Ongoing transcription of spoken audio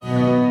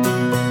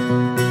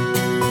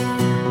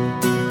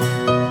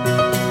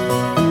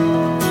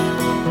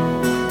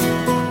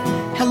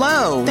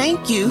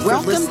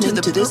Welcome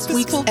to this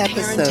week's Purposeful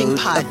episode Parenting of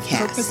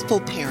Podcast. Purposeful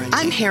Parenting.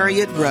 I'm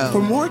Harriet Rowe.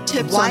 For more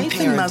tips on wife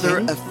and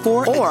mother parenting, of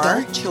 4 or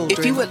adult children,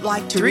 if you would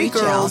like to 3 reach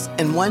girls out,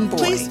 and 1 boy,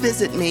 please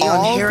visit me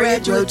all on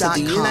graduates of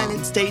the harrietrowe.com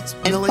United States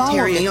and follow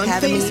Military me on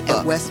Academy Facebook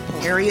at West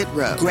Point. Harriet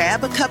Rowe.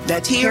 Grab a cup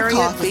That's of tea or Harriet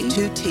coffee. with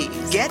 2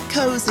 T's. Get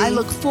cozy. I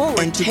look forward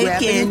and to take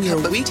grabbing in a your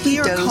cup of weekly tea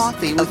or dose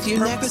coffee of with you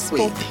next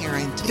purposeful week.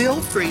 parenting. Feel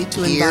free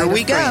to Here invite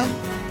we a go.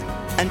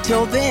 friend.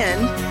 Until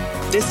then,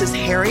 this is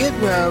Harriet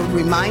Rowe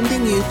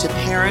reminding you to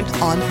parent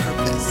on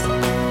purpose.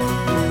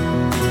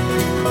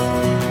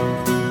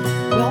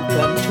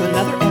 Welcome to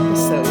another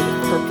episode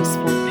of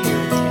Purposeful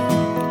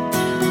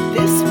Parenting.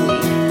 This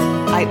week,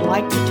 I'd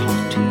like to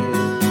talk to you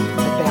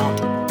about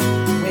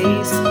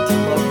ways to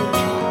love your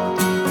child.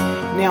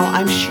 Now,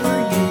 I'm sure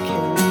you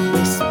can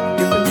list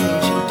different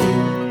things you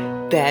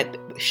do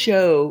that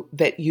show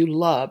that you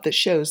love, that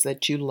shows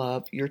that you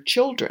love your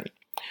children.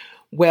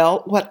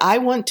 Well, what I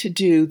want to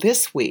do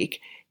this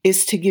week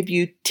is to give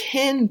you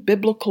 10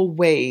 biblical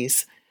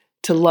ways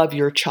to love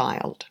your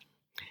child.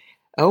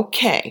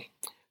 Okay.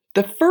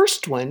 The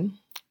first one,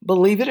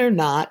 believe it or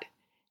not,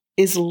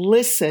 is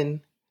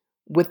listen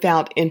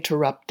without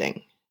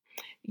interrupting.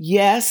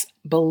 Yes,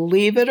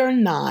 believe it or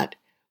not,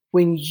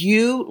 when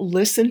you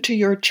listen to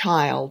your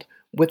child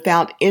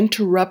without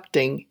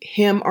interrupting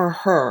him or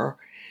her,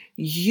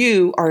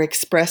 you are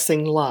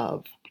expressing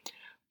love.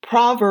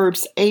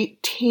 Proverbs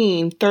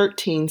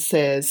 18:13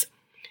 says,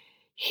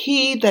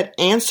 "He that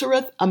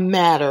answereth a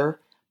matter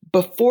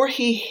before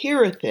he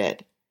heareth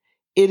it,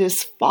 it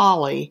is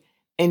folly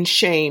and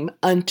shame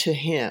unto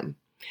him."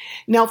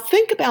 Now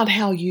think about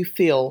how you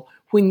feel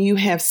when you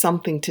have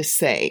something to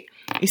say,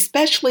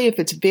 especially if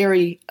it's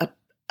very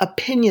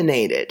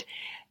opinionated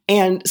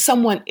and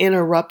someone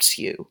interrupts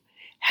you.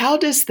 How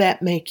does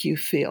that make you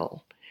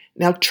feel?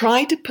 Now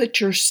try to put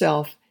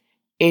yourself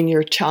in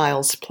your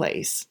child's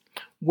place.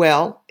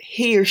 Well,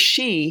 he or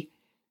she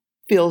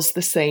feels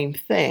the same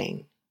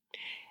thing.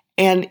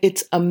 And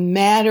it's a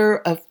matter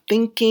of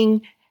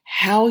thinking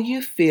how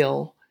you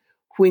feel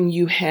when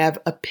you have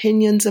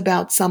opinions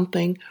about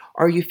something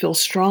or you feel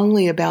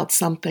strongly about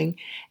something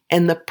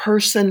and the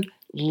person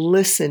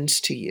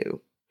listens to you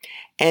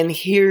and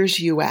hears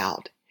you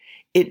out.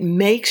 It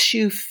makes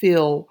you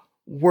feel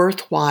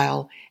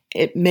worthwhile.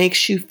 It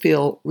makes you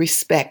feel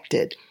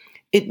respected.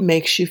 It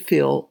makes you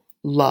feel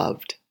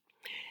loved.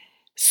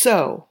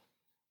 So,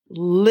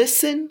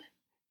 listen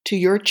to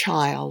your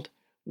child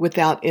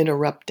without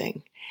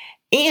interrupting.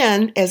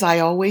 And as I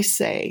always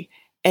say,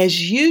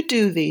 as you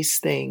do these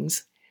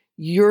things,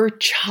 your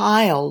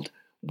child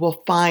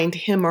will find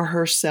him or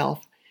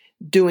herself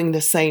doing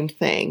the same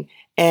thing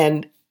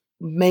and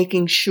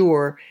making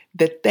sure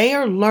that they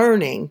are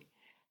learning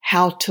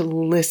how to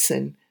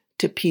listen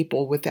to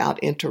people without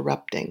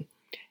interrupting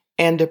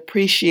and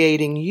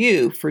appreciating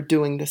you for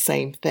doing the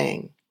same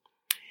thing.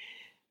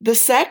 The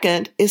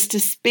second is to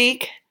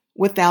speak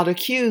without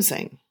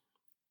accusing.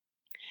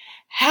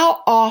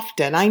 How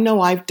often, I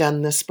know I've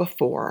done this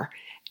before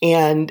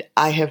and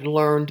I have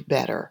learned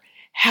better.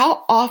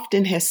 How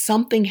often has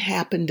something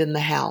happened in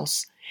the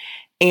house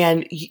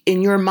and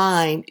in your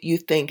mind you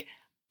think,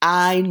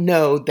 I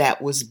know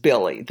that was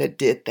Billy that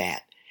did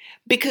that?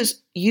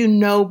 Because you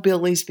know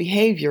Billy's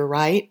behavior,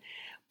 right?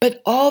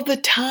 But all the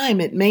time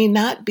it may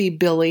not be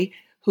Billy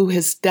who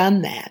has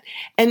done that.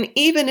 And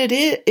even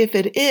if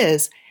it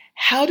is,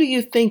 how do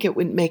you think it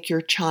would make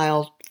your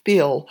child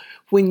feel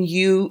when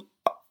you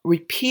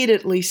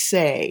repeatedly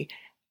say,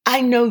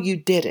 I know you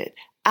did it.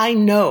 I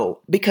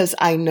know because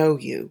I know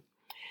you.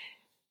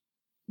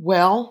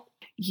 Well,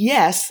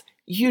 yes,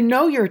 you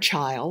know your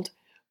child,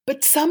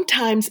 but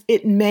sometimes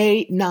it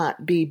may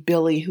not be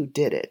Billy who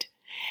did it.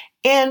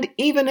 And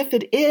even if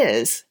it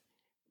is,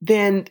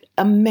 then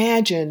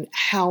imagine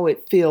how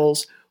it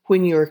feels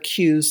when you're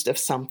accused of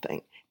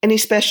something, and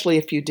especially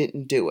if you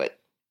didn't do it.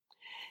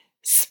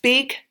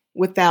 Speak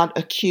without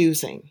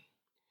accusing.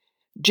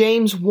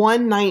 James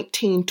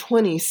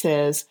 1:19-20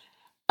 says,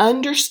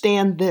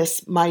 "Understand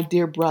this, my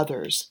dear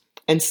brothers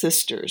and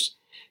sisters.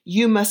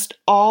 You must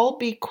all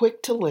be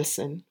quick to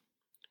listen,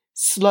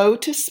 slow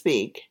to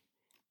speak,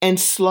 and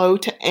slow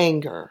to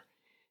anger.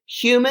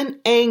 Human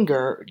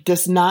anger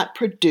does not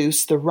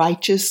produce the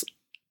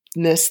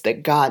righteousness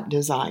that God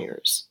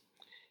desires."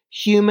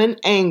 Human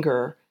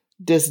anger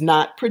does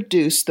not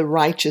produce the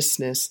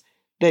righteousness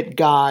that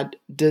God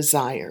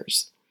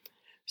desires.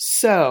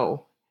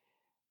 So,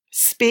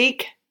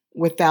 speak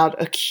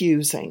without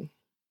accusing.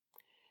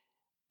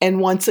 And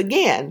once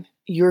again,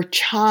 your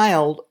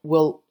child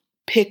will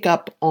pick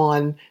up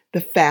on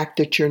the fact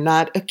that you're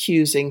not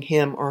accusing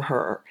him or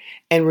her,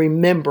 and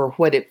remember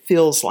what it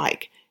feels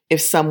like if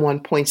someone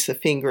points the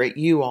finger at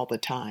you all the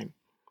time.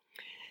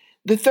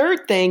 The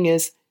third thing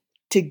is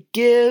to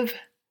give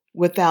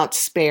without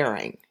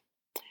sparing.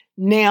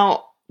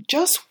 Now,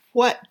 just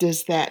what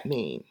does that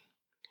mean?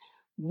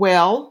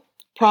 Well,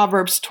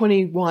 Proverbs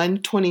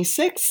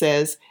 21:26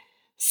 says,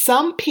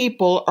 "Some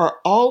people are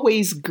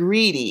always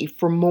greedy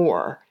for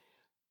more,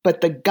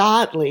 but the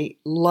godly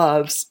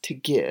loves to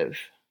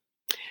give."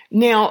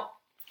 Now,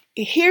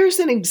 here's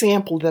an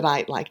example that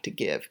I'd like to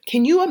give.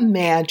 Can you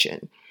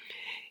imagine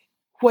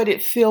what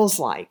it feels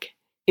like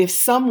if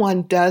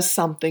someone does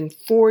something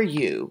for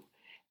you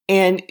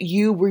and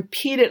you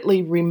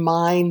repeatedly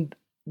remind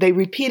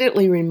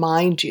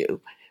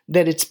you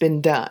that it's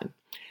been done?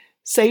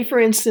 Say, for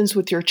instance,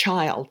 with your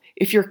child,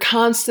 if you're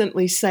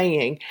constantly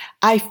saying,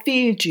 I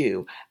feed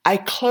you, I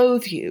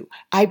clothe you,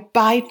 I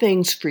buy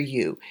things for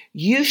you,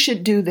 you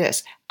should do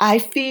this, I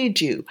feed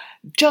you,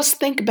 just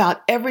think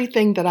about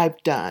everything that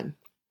I've done.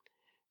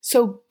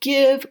 So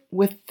give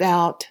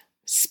without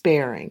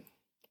sparing.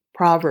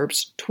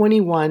 Proverbs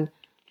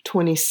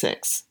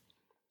 21:26.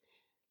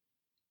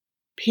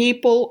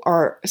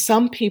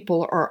 Some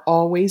people are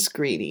always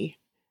greedy,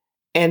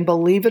 and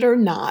believe it or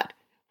not,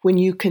 when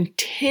you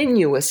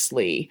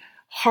continuously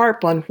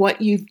harp on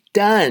what you've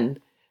done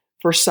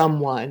for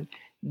someone,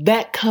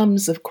 that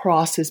comes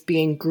across as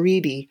being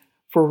greedy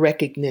for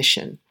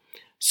recognition.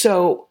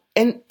 So,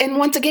 and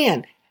once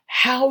again,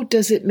 how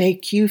does it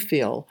make you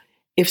feel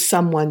if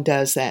someone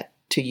does that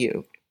to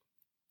you?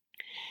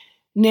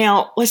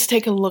 Now, let's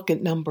take a look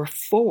at number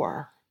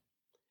 4.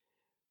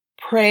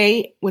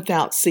 Pray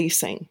without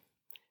ceasing.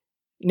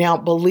 Now,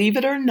 believe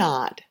it or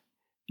not,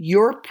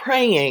 you're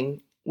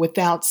praying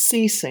without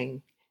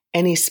ceasing,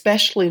 and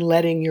especially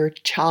letting your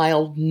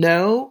child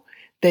know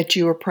that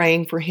you are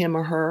praying for him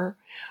or her,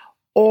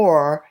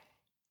 or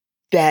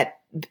that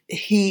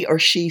he or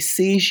she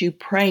sees you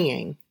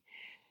praying,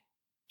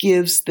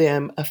 gives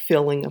them a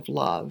feeling of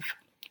love.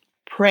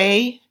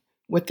 Pray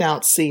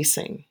without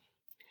ceasing.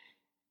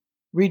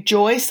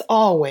 Rejoice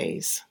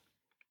always.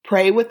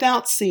 Pray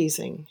without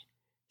ceasing.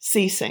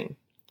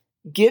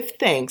 Give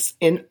thanks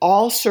in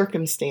all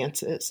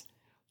circumstances,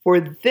 for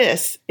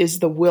this is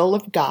the will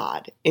of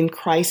God in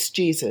Christ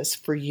Jesus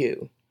for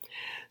you.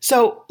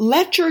 So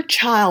let your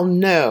child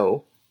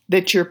know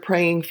that you're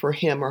praying for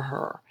him or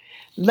her.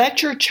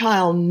 Let your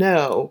child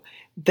know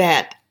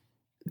that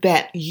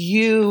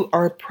you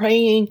are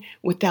praying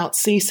without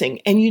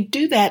ceasing. And you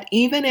do that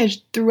even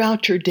as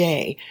throughout your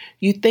day.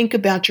 You think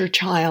about your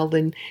child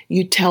and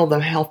you tell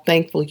them how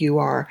thankful you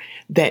are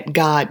that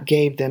God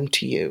gave them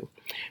to you.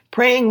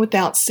 Praying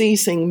without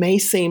ceasing may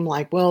seem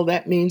like, well,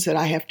 that means that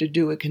I have to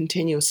do it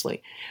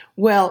continuously.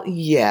 Well,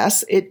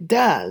 yes, it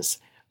does.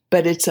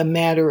 But it's a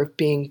matter of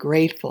being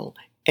grateful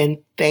and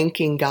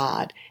thanking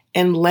God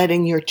and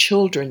letting your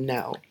children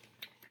know.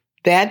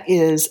 That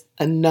is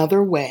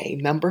another way,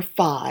 number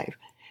 5,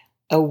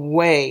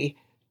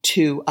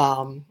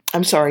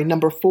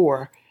 number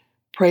 4,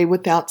 pray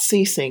without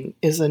ceasing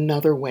is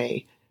another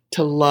way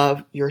to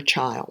love your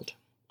child.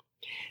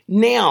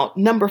 Now,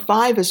 number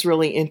 5 is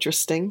really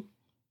interesting.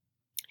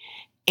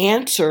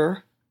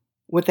 Answer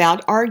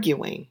without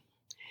arguing.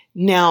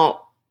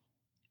 Now,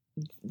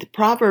 the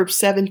Proverbs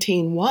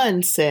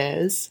 17:1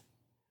 says,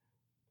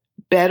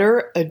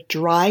 better a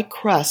dry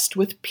crust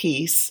with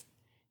peace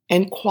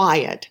and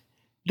quiet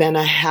than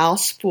a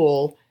house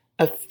full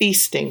of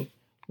feasting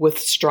with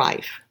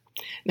strife.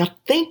 Now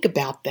think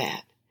about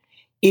that.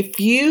 If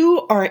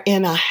you are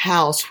in a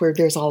house where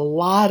there's a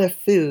lot of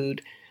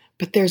food,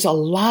 but there's a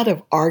lot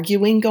of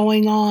arguing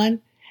going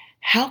on,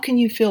 how can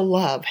you feel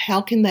love?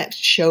 How can that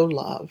show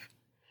love?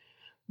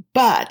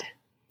 But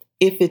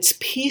if it's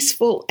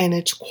peaceful and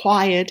it's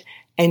quiet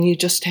and you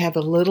just have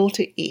a little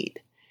to eat,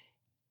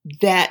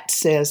 that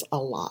says a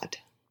lot.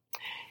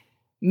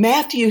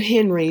 Matthew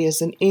Henry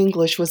was an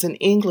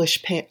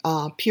English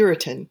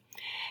Puritan,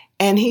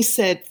 and he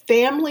said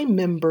family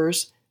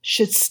members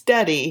should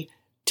study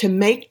to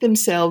make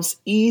themselves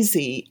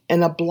easy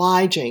and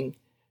obliging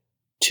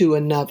to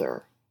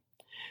another.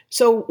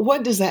 So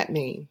what does that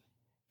mean?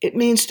 It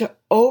means to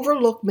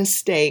overlook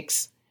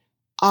mistakes,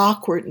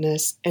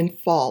 awkwardness, and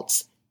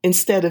faults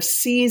instead of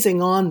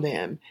seizing on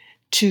them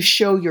to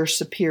show your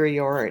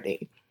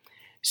superiority.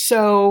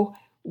 So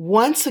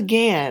once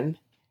again,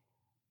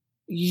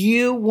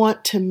 you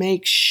want to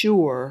make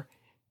sure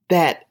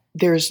that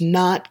there's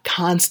not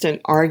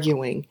constant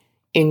arguing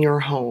in your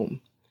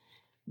home.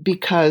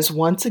 Because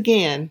once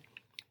again,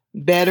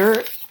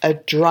 better a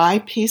dry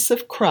piece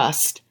of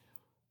crust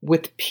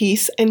with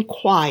peace and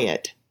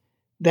quiet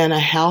than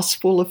a house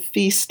full of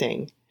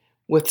feasting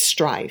with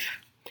strife.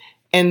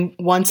 And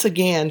once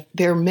again,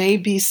 there may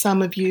be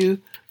some of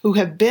you who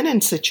have been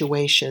in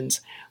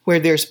situations where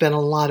there's been a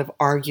lot of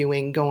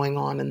arguing going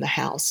on in the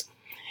house.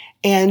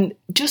 And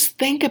just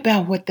think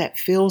about what that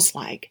feels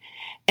like.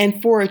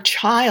 And for a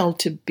child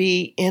to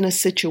be in a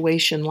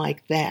situation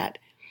like that,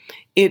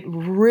 it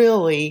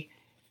really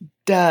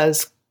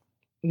does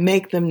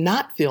make them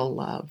not feel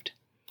loved.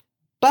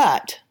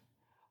 But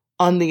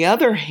on the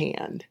other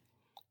hand,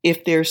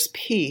 if there's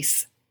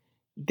peace,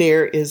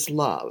 there is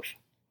love.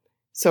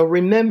 So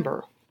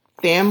remember,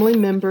 family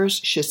members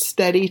should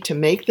study to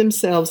make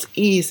themselves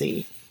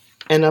easy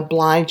and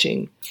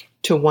obliging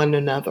to one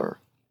another.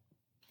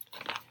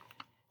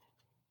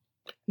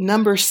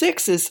 Number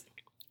 6 is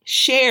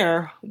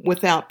share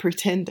without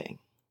pretending.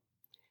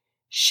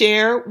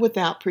 Share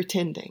without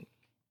pretending.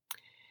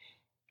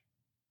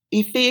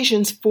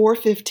 Ephesians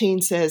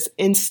 4:15 says,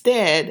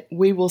 "Instead,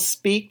 we will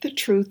speak the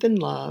truth in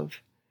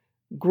love,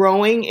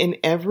 growing in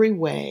every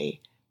way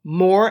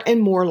more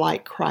and more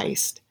like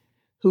Christ,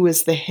 who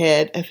is the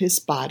head of his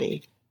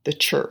body, the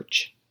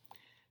church."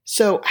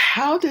 So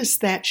how does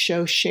that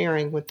show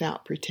sharing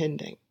without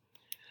pretending?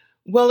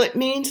 Well, it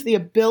means the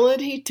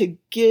ability to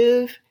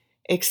give,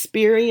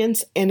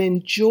 experience, and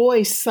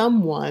enjoy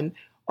someone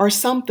or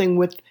something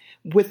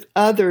with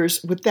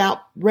others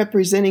without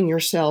representing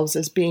yourselves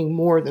as being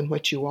more than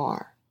what you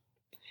are.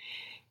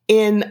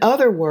 In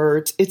other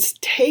words, it's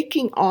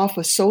taking off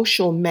a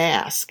social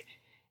mask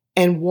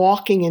and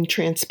walking in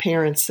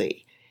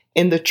transparency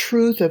in the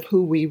truth of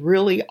who we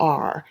really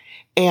are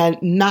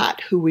and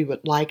not who we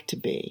would like to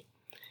be.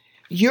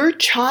 Your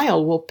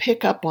child will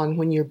pick up on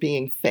when you're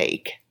being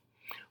fake,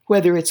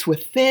 whether it's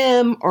with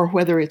them or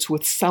whether it's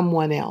with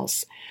someone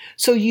else.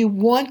 So you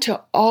want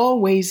to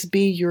always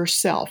be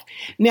yourself.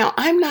 Now,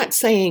 I'm not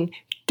saying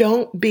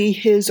don't be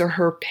his or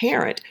her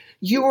parent.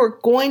 You are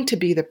going to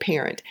be the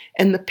parent,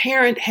 and the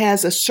parent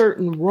has a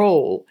certain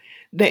role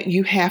that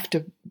you have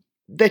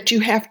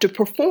to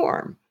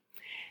perform.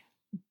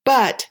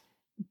 But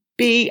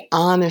be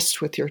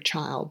honest with your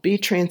child. Be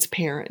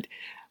transparent.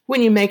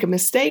 When you make a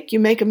mistake,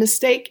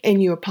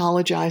 and you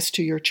apologize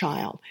to your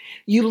child.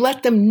 You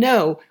let them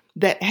know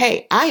that,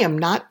 hey, I am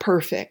not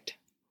perfect.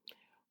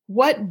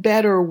 What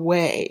better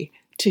way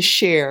to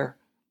share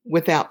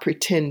without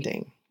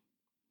pretending?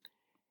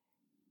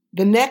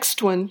 The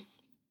next one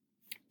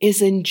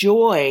is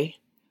enjoy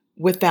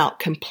without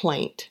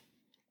complaint.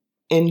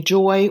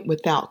 Enjoy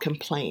without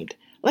complaint.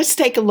 Let's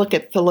take a look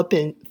at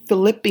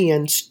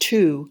Philippians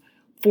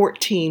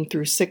 2:14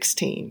 through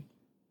 16.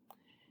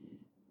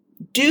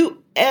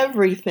 Do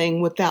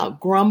everything without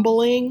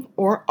grumbling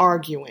or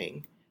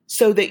arguing,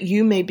 so that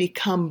you may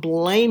become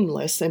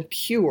blameless and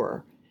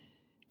pure,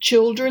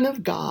 children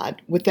of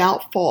God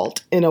without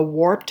fault in a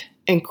warped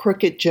and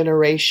crooked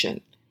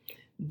generation.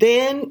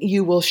 Then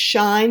you will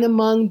shine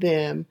among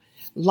them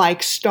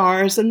like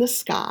stars in the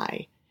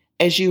sky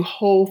as you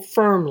hold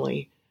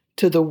firmly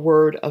to the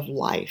word of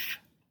life.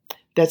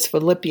 That's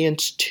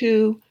Philippians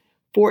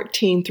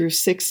 2:14 through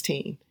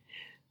 16.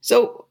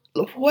 So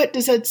what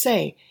does it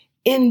say?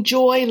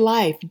 Enjoy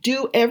life.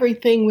 Do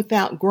everything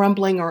without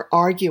grumbling or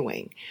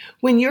arguing.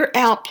 When you're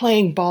out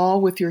playing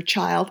ball with your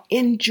child,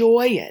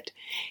 enjoy it.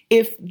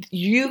 If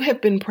you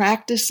have been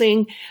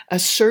practicing a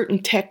certain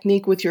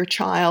technique with your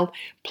child,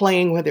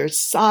 playing whether it's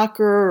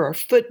soccer or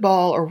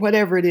football or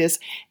whatever it is,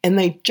 and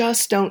they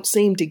just don't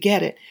seem to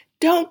get it,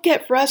 don't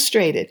get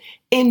frustrated.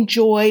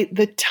 Enjoy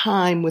the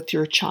time with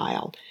your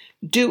child.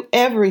 Do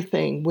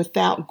everything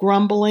without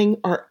grumbling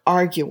or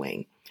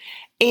arguing.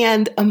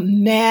 And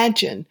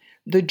imagine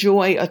the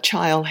joy a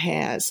child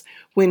has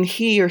when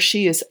he or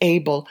she is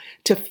able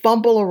to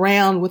fumble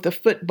around with a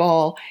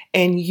football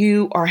and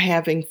you are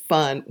having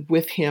fun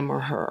with him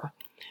or her.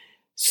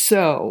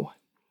 So,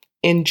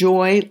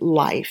 enjoy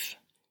life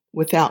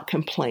without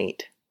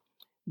complaint.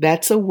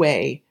 That's a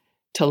way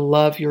to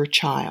love your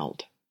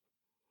child.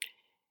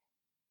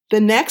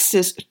 The next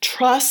is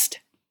trust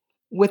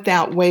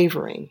without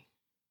wavering.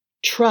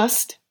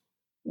 Trust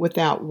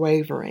without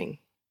wavering.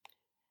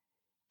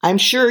 I'm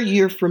sure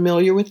you're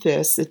familiar with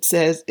this. It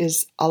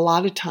is a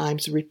lot of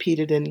times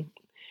repeated in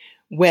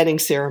wedding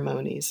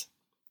ceremonies.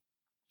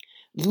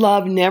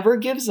 Love never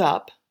gives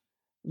up.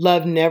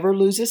 Love never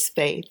loses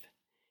faith,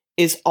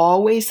 is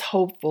always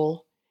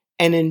hopeful,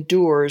 and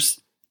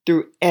endures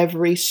through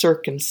every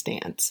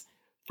circumstance.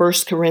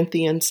 1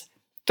 Corinthians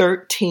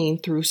 13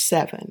 through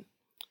 7.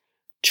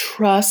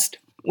 Trust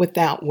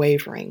without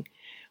wavering.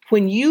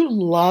 When you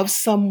love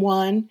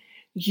someone,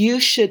 you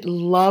should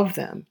love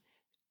them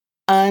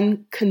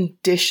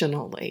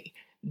unconditionally.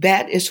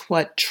 That is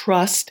what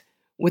trust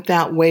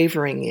without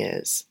wavering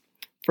is.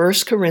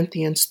 1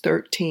 Corinthians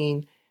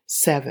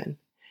 13:7.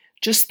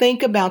 Just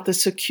think about the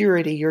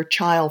security your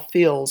child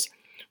feels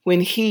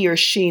when he or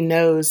she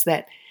knows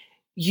that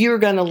you're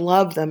going to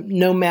love them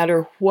no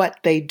matter what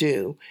they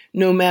do,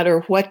 no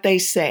matter what they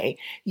say.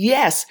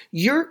 Yes,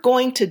 you're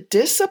going to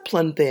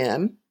discipline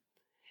them.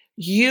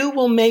 You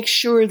will make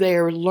sure they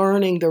are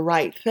learning the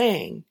right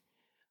thing.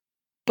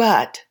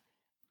 But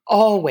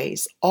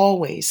always,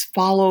 always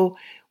follow,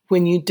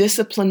 when you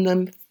discipline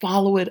them,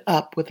 follow it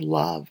up with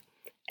love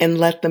and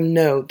let them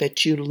know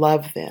that you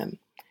love them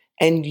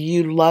and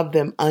you love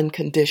them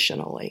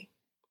unconditionally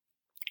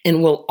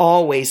and will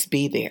always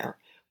be there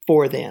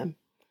for them.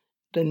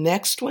 The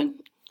next one,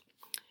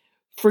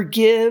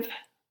 forgive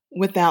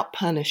without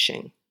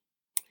punishing.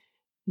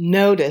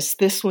 Notice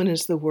this one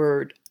is the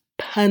word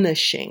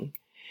punishing.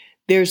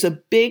 There's a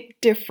big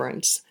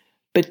difference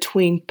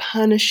between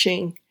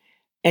punishing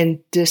and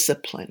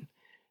discipline.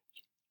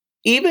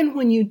 Even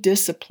when you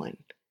discipline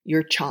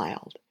your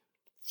child,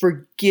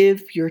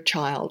 forgive your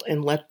child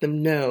and let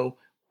them know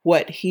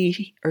what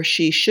he or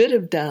she should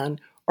have done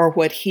or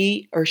what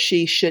he or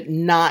she should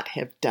not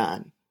have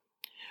done.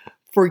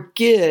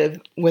 Forgive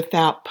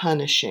without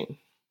punishing.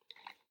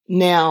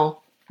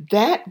 Now,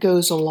 that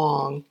goes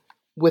along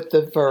with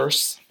the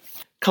verse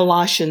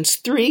Colossians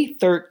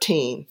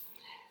 3:13.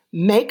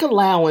 Make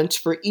allowance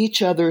for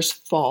each other's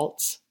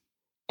faults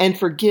and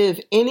forgive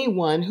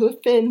anyone who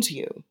offends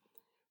you.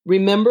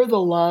 Remember the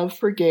love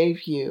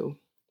forgave you.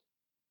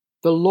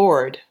 The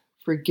Lord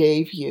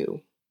forgave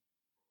you.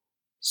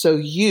 So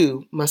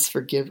you must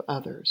forgive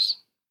others.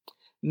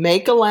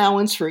 Make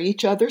allowance for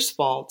each other's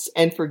faults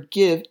and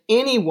forgive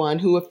anyone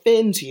who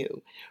offends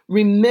you.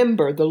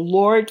 Remember the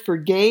Lord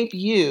forgave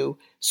you,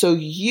 so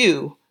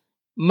you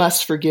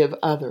must forgive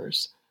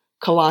others.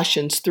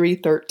 Colossians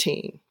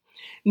 3:13.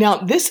 Now,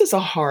 this is a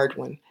hard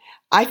one.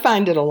 I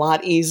find it a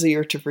lot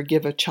easier to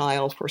forgive a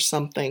child for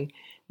something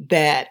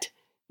that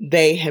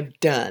they have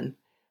done.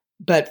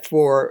 But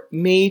for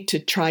me to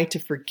try to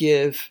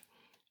forgive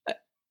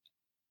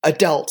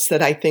adults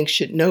that I think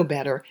should know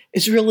better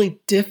is really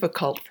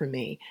difficult for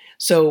me.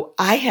 So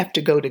I have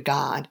to go to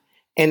God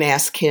and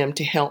ask Him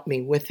to help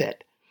me with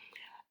it.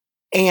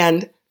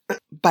 And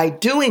by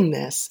doing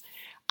this,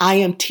 I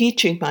am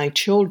teaching my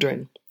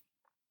children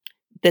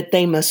that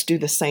they must do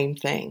the same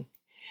thing.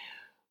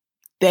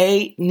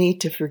 They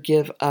need to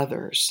forgive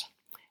others.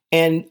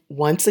 And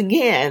once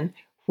again,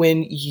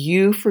 when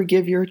you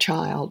forgive your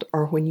child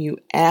or when you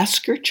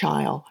ask your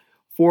child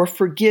for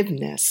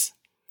forgiveness,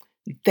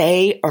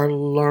 they are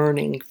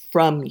learning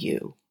from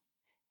you.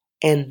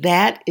 And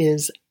that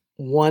is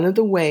one of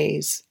the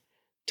ways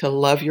to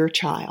love your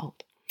child.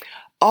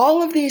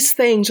 All of these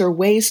things are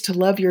ways to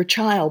love your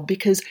child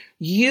because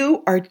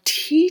you are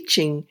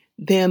teaching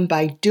them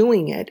by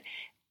doing it,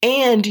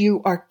 and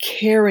you are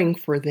caring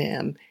for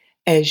them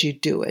as you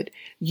do it.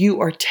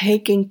 You are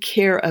taking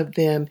care of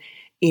them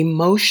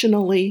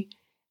emotionally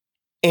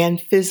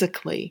and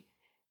physically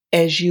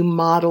as you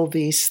model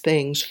these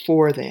things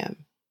for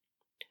them.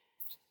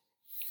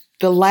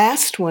 The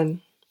last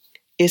one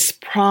is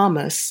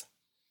promise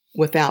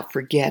without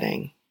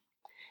forgetting.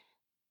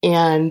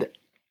 And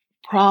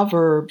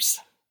Proverbs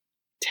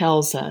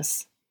tells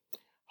us,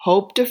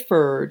 hope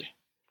deferred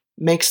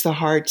makes the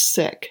heart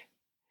sick,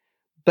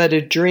 but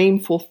a dream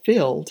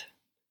fulfilled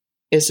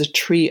is a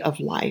tree of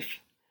life.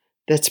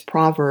 That's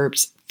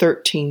Proverbs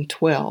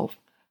 13:12,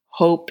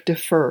 hope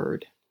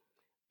deferred.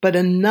 But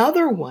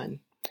another one,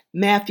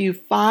 Matthew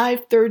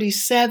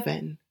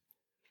 5:37,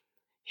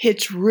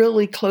 hits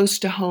really close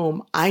to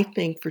home, I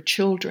think, for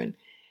children.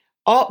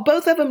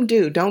 Both of them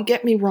do, don't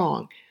get me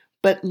wrong,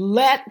 but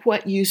let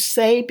what you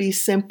say be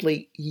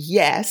simply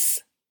yes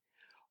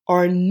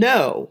or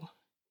no.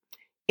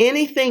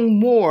 Anything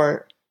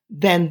more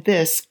than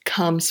this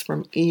comes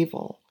from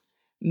evil.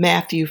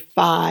 Matthew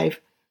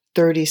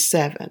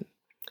 5:37.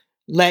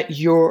 Let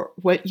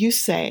what you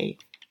say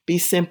be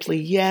simply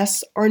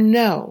yes or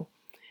no.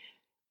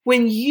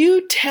 When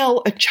you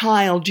tell a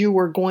child you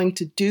are going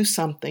to do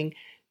something,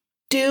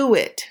 do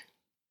it.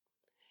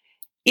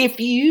 If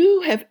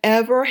you have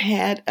ever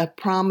had a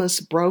promise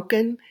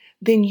broken,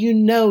 then you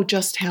know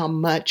just how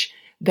much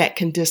that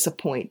can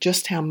disappoint,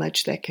 just how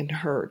much that can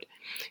hurt,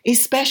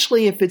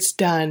 especially if it's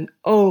done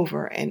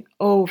over and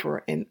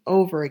over and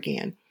over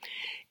again.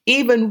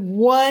 Even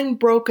one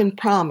broken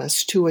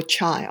promise to a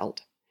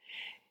child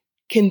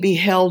can be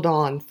held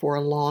on for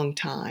a long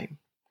time.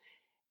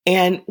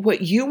 And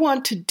what you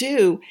want to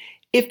do,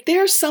 if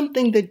there's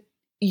something that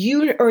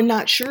you are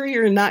not sure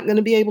you're not going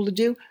to be able to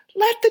do,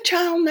 let the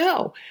child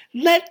know.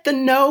 Let the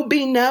no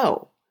be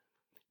no.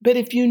 But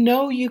if you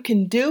know you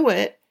can do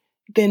it,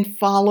 then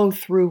follow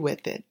through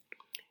with it.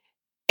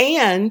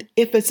 And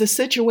if it's a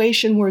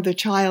situation where the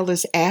child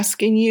is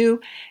asking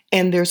you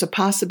and there's a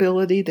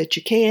possibility that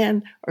you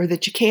can or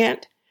that you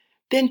can't,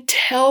 then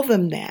tell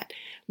them that.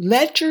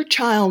 Let your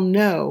child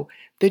know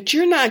that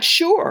you're not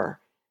sure,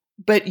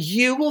 but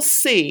you will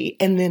see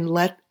and then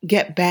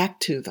get back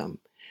to them.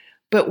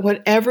 But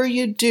whatever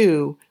you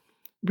do,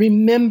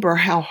 remember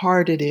how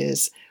hard it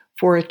is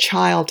for a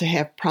child to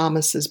have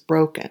promises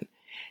broken,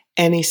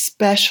 and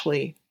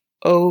especially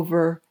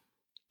over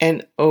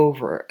and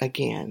over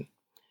again.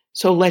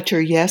 So let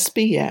your yes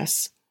be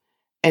yes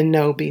and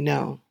no be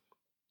no.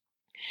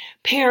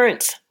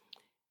 Parents,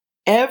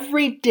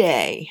 every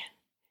day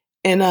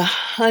in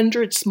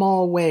 100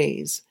 small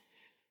ways,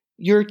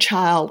 your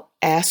child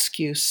asks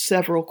you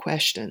several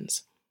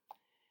questions.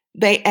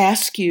 They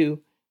ask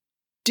you,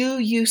 do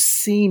you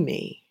see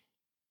me?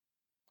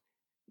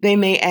 They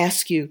may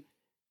ask you,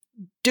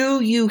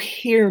 do you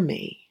hear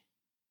me?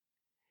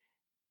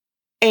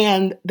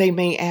 And they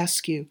may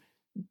ask you,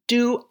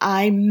 do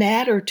I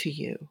matter to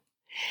you?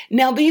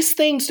 Now, these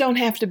things don't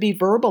have to be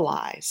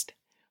verbalized,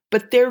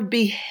 but their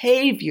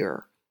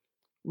behavior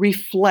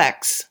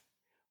reflects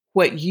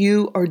what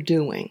you are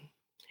doing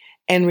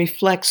and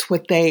reflects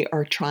what they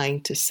are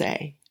trying to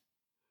say.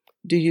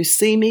 Do you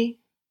see me?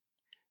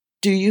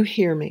 Do you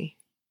hear me?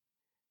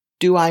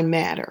 Do I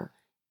matter?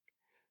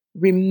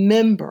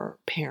 Remember,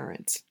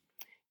 parents,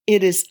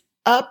 it is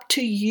up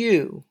to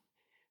you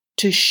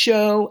to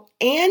show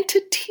and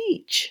to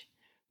teach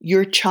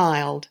your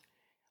child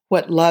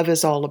what love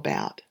is all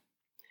about.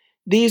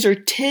 These are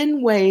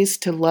 10 ways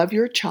to love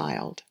your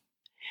child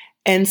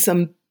and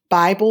some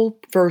Bible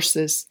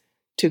verses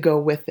to go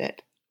with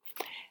it.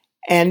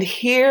 And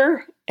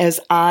here,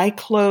 as I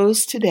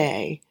close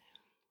today,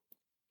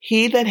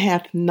 he that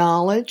hath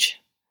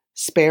knowledge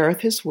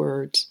spareth his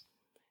words,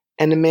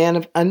 and a man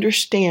of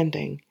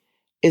understanding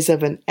is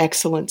of an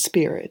excellent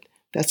spirit.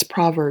 That's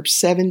Proverbs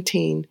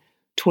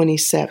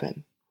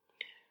 17:27.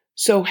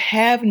 So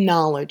have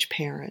knowledge,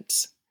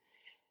 parents.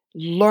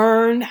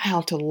 Learn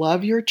how to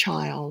love your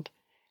child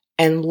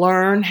and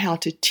learn how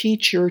to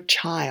teach your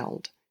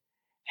child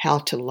how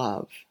to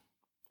love.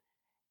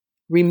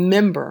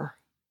 Remember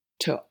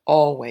to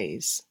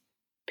always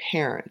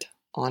parent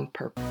on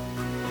purpose.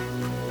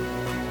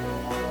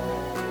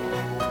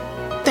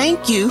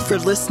 Thank you for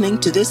listening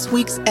to this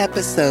week's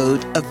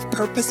episode of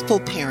Purposeful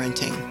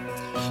Parenting.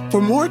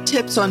 For more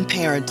tips on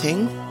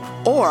parenting,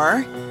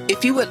 or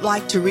if you would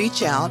like to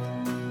reach out,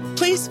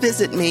 please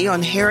visit me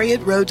on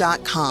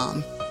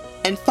HarrietRowe.com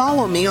and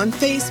follow me on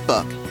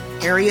Facebook,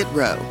 Harriet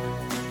Rowe.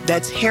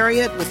 That's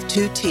Harriet with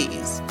 2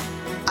 T's.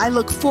 I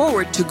look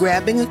forward to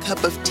grabbing a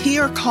cup of tea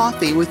or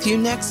coffee with you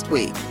next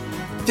week.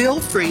 Feel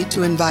free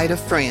to invite a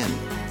friend.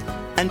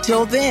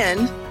 Until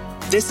then,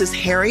 this is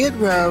Harriet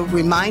Rowe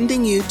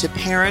reminding you to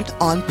parent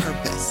on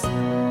purpose.